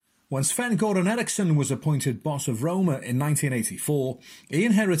When Sven-Goran Eriksson was appointed boss of Roma in 1984, he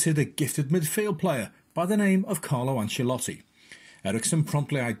inherited a gifted midfield player by the name of Carlo Ancelotti. Eriksson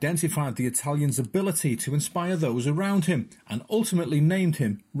promptly identified the Italian's ability to inspire those around him and ultimately named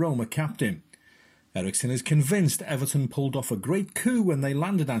him Roma captain. Eriksson is convinced Everton pulled off a great coup when they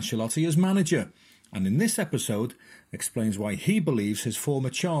landed Ancelotti as manager, and in this episode explains why he believes his former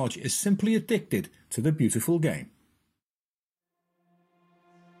charge is simply addicted to the beautiful game.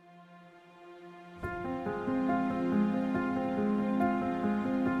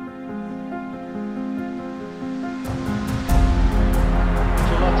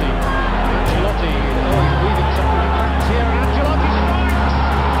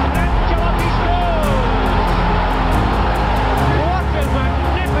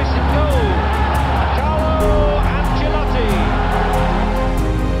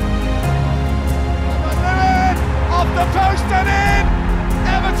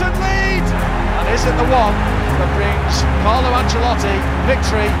 Is it the one that brings Carlo Ancelotti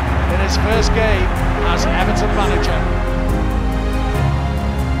victory in his first game as Everton manager?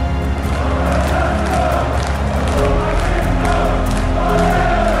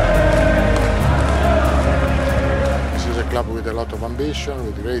 This is a club with a lot of ambition,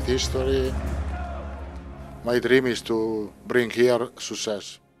 with great history. My dream is to bring here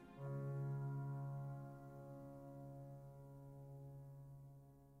success.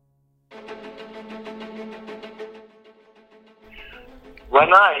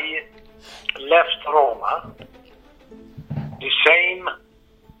 When I left Roma, the same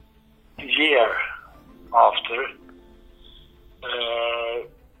year after,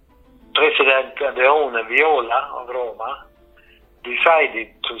 President and the owner Viola of Roma decided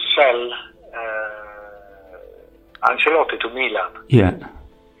to sell Ancelotti to Milan. Yeah.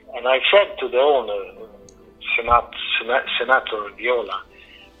 And I said to the owner, Senator Viola,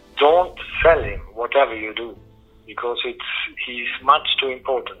 don't sell him, whatever you do, because he's much too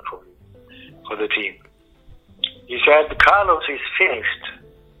important for the team. He said, Carlos is finished.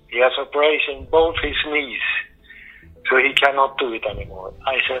 He has operation both his knees, so he cannot do it anymore.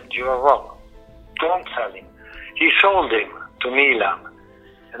 I said, you are wrong. Don't sell him. He sold him to Milan.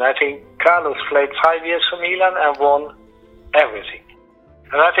 And I think Carlos played 5 years for Milan and won everything.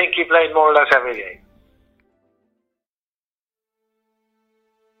 And I think he played more or less every game.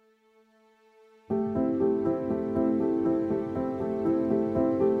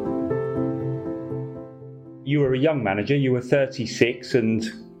 You were a young manager, you were 36 and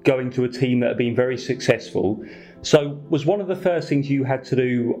going to a team that had been very successful. So was one of the first things you had to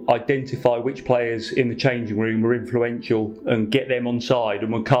do identify which players in the changing room were influential and get them on side,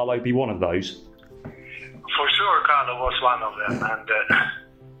 and would Carlo be one of those? For sure Carlo was one of them, and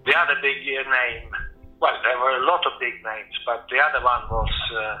the other big name, well, there were a lot of big names, but the other one was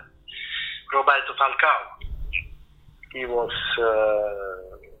Roberto Falcao. He was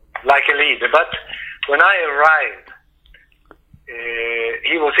like a leader, but when I arrived,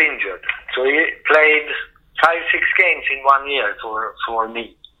 he was injured, so he played 5-6 games in 1 year for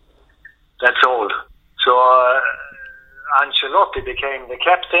me. That's all. So Ancelotti became the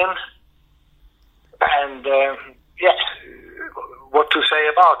captain, and what to say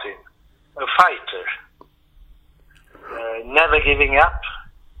about him? A fighter, never giving up,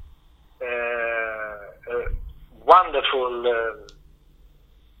 a wonderful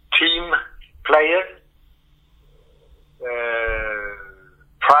team player,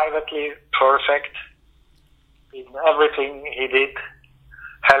 privately perfect in everything he did,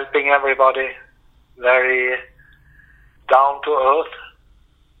 helping everybody, very down to earth.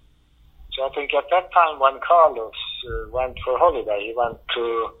 So I think at that time when Carlos went for holiday, he went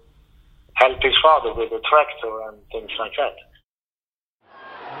to help his father with the tractor and things like that.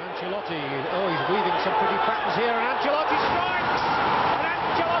 Ancelotti, he's weaving some pretty patterns here, and Ancelotti strikes! And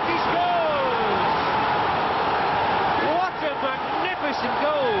Ancelotti scores! What a magnificent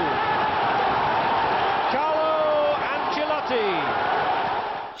goal! Carlo Ancelotti!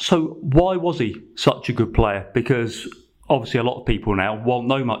 So why was he such a good player? Because obviously a lot of people now won't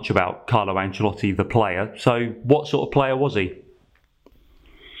know much about Carlo Ancelotti, the player. So what sort of player was he?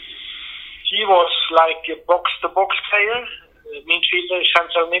 He was like a box-to-box player, midfielder,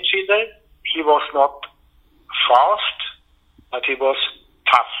 central midfielder. He was not fast, but he was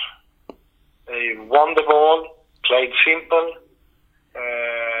tough. He won the ball, played simple,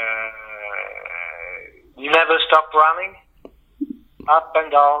 never stopped running, up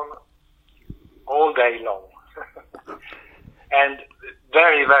and down, all day long. And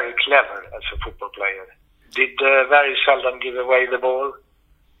very, very clever as a football player. Did very seldom give away the ball.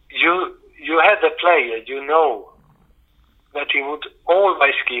 You had a player, you know that he would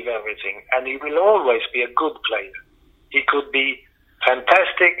always give everything, and he will always be a good player. He could be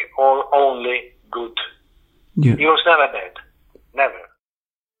fantastic or only good. Yeah. He was never bad. Never.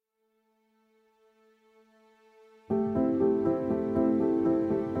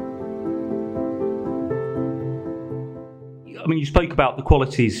 I mean, you spoke about the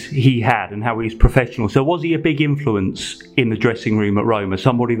qualities he had and how he was professional. So was he a big influence in the dressing room at Roma,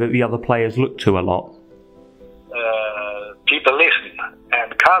 somebody that the other players looked to a lot? People listen,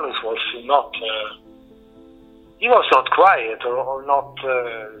 and Carlos was not... he was not quiet or not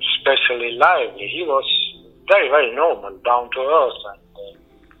especially lively. He was very, very normal, down to earth, and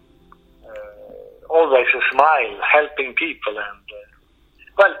always a smile, helping people,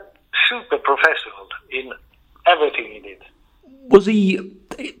 and super professional in everything he did. Was he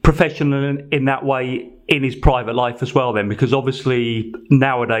professional in that way in his private life as well then? Because obviously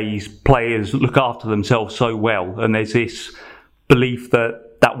nowadays players look after themselves so well, and there's this belief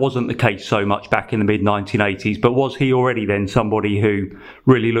that that wasn't the case so much back in the mid-1980s. But was he already then somebody who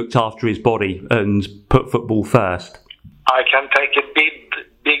really looked after his body and put football first? I can take a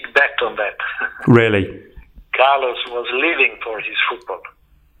big bet on that. Really? Carlos was living for his football,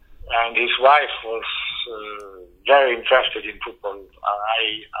 and his wife was very interested in football.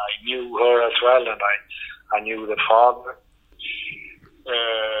 I knew her as well, and I knew the father.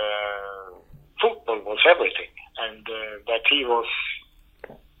 Football was everything, and that he was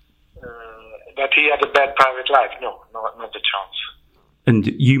that he had a bad private life. No, not a chance. And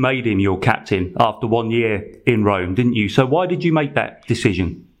you made him your captain after 1 year in Rome, didn't you? So why did you make that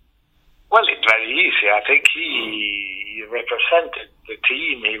decision? Well, it's very easy. I think he represented the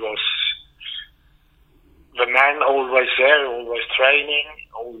team. He was the man, always there, always training,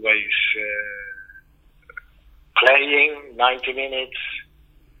 always playing 90 minutes.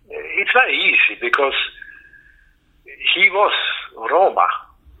 It's very easy because he was Roma.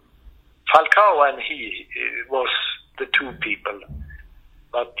 Falcao and he was the two people.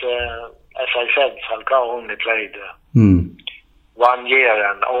 But as I said, Falcao only played 1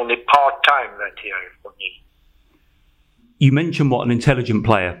 year and only part-time that year for me. You mentioned what an intelligent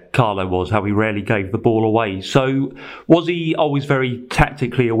player Carlo was, how he rarely gave the ball away. So was he always very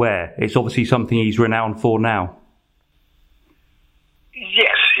tactically aware? It's obviously something he's renowned for now.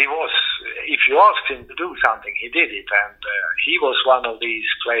 Yes, he was. If you asked him to do something, he did it. And he was one of these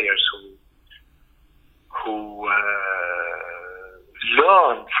players who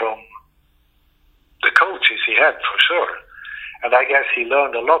learned from the coaches he had, for sure. And I guess he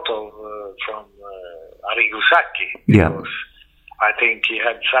learned a lot from Arrigo Sacchi. Yeah. Because I think he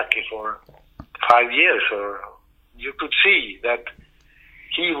had Sacchi for 5 years, or you could see that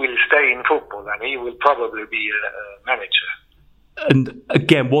he will stay in football and he will probably be a manager. And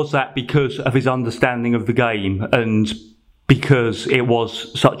again, was that because of his understanding of the game and because it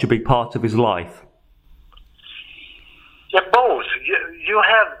was such a big part of his life? Yeah, both. You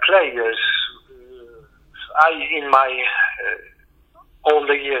have players. In my all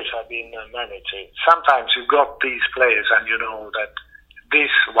the years I've been a manager, sometimes you got these players and you know that this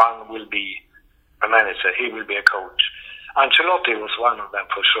one will be a manager, he will be a coach. Ancelotti was one of them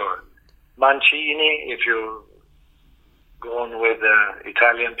for sure. Mancini, if you go on with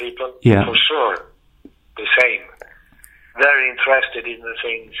Italian people, for sure, the same. Very interested in the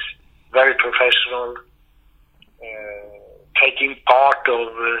things, very professional, taking part of,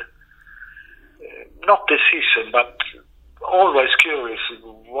 not decision, but always curious,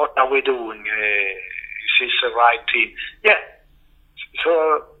 what are we doing? Is this the right team? Yeah.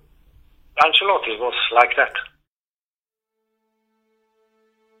 So Ancelotti was like that.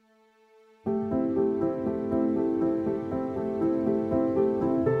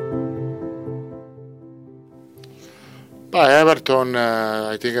 By Everton,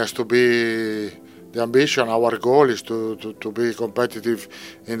 I think has to be the ambition. Our goal is to be competitive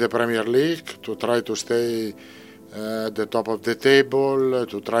in the Premier League, to try to stay at the top of the table,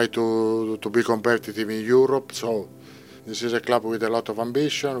 to try to be competitive in Europe. So this is a club with a lot of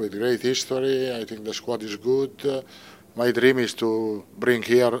ambition, with great history. I think the squad is good. My dream is to bring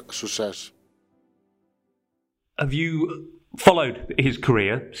here success. Have you followed his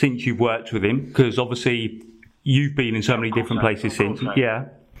career since you've worked with him? Because obviously you've been in so many different places since. Yeah.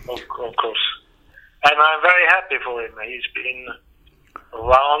 Of course. And I'm very happy for him. He's been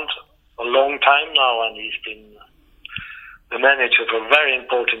around a long time now, and he's been the manager for very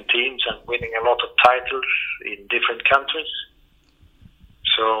important teams and winning a lot of titles in different countries.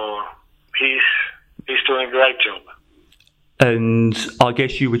 So he's doing a great job. And I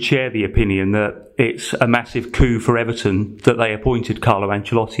guess you would share the opinion that it's a massive coup for Everton that they appointed Carlo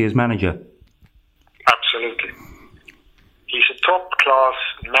Ancelotti as manager. Absolutely.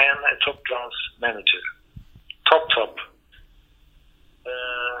 man, a top-class manager. Top.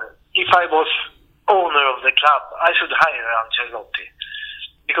 If I was owner of the club, I should hire Ancelotti,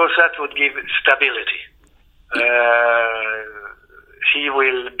 because that would give stability. He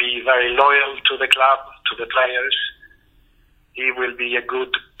will be very loyal to the club, to the players. He will be a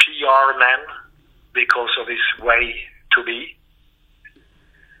good PR man because of his way to be.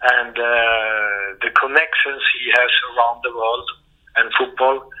 And the connections he has around the world and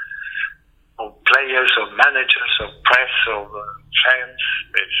football, of players, of managers, of press, of fans,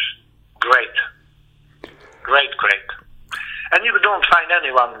 is great. Great. And you don't find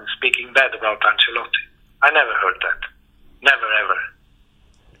anyone speaking bad about Ancelotti. I never heard that. Never, ever.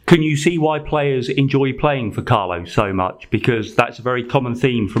 Can you see why players enjoy playing for Carlo so much? Because that's a very common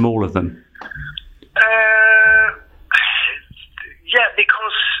theme from all of them. Yeah,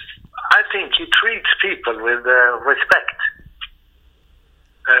 because I think he treats people with respect.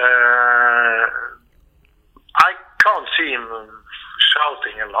 I can't see him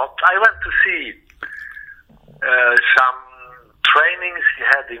shouting a lot. I went to see some trainings he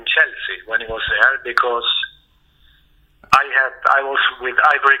had in Chelsea when he was there, because I was with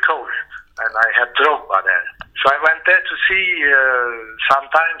Ivory Coast and I had Drogba there. So I went there to see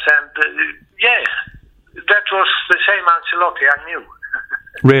sometimes, and that was the same Ancelotti I knew.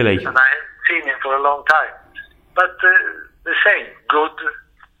 Really? And I had seen him for a long time. But the same, good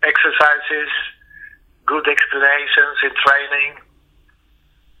exercises, good explanations in training.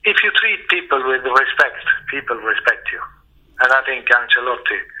 If you treat people with respect, people respect you. And I think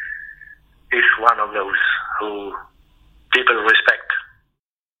Ancelotti is one of those who people respect.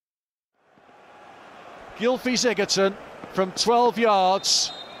 Gylfi Sigurdsson from 12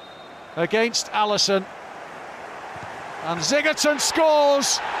 yards against Alisson. And Sigurdsson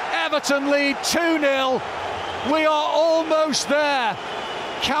scores. Everton lead 2-0. We are almost there.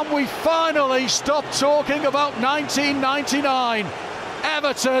 Can we finally stop talking about 1999?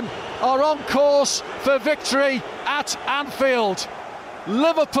 Everton are on course for victory at Anfield.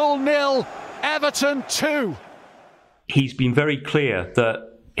 Liverpool 0, Everton 2. He's been very clear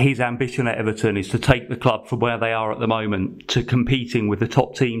that his ambition at Everton is to take the club from where they are at the moment to competing with the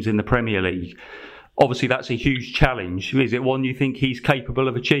top teams in the Premier League. Obviously, that's a huge challenge. Is it one you think he's capable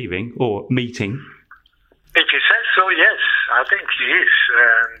of achieving or meeting? If he says so, yes, I think he is.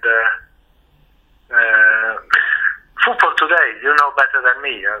 And football today, you know better than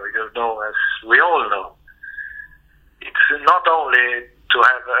me, you know, as we all know, it's not only to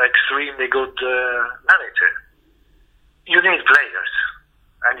have an extremely good manager. You need players,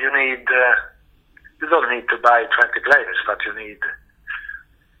 and you don't need to buy 20 players, but you need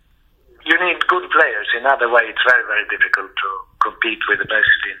good players. In other way, it's very, very difficult to compete with the best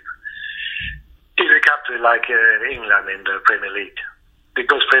in a country like England in the Premier League,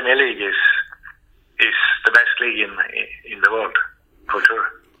 because Premier League is the best league in the world, for sure.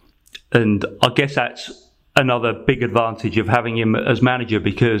 And I guess that's another big advantage of having him as manager,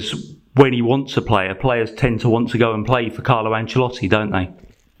 because when he wants a player, players tend to want to go and play for Carlo Ancelotti, don't they?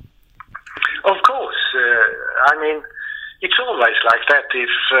 Of course. I mean, it's always like that. If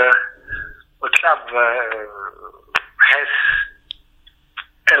a club has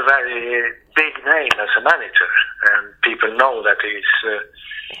a very big name as a manager, and people know that he's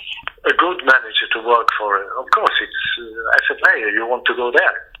a good manager to work for, of course, it's as a player you want to go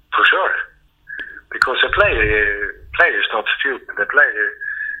there, for sure. Because a player is not stupid. The player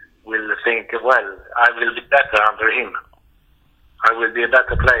will think, well, I will be better under him. I will be a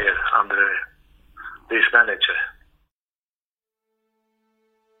better player under this manager.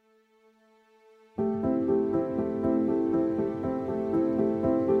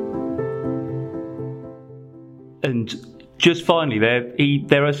 And just finally,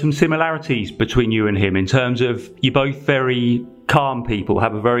 there are some similarities between you and him in terms of you're both very calm people,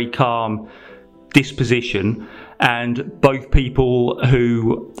 have a very calm disposition, and both people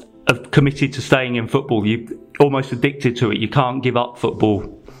who have committed to staying in football. You're almost addicted to it. You can't give up football.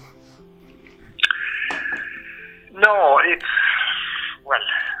 No,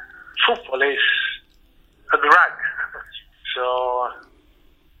 football is a drug. So,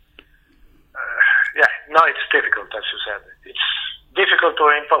 no, it's difficult, as you said. It's difficult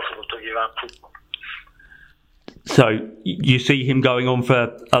or impossible to give up football. So, you see him going on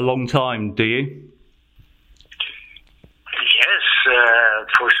for a long time, do you? Yes,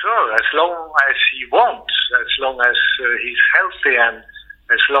 for sure. As long as he wants, as long as he's healthy, and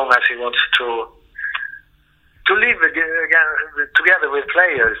as long as he wants to live again together with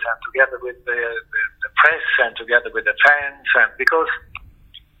players and together with the press and together with the fans, and because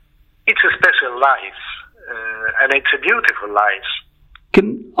it's a special life and it's a beautiful life.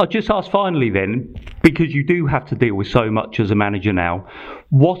 Can I just ask finally then, because you do have to deal with so much as a manager now,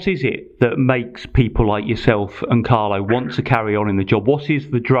 what is it that makes people like yourself and Carlo want to carry on in the job? What is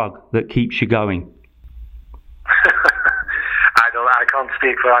the drug that keeps you going? I can't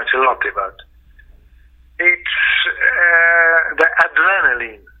speak for Ancelotti, but it's the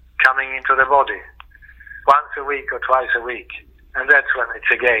adrenaline coming into the body once a week or twice a week, and that's when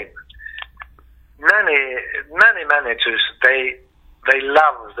it's a game. Many managers, they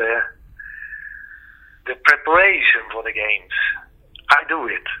love the preparation for the games. I do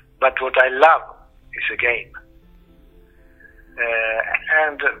it, but what I love is a game,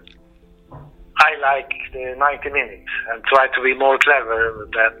 and I like the 90 minutes and try to be more clever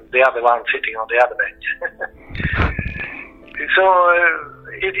than the other one sitting on the other bench. So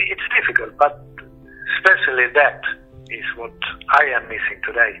it's difficult, but especially that is what I am missing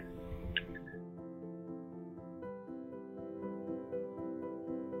today.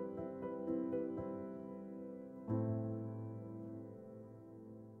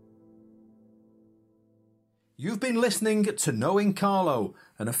 You've been listening to Knowing Carlo,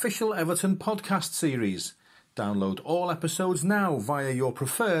 an official Everton podcast series. Download all episodes now via your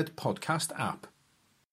preferred podcast app.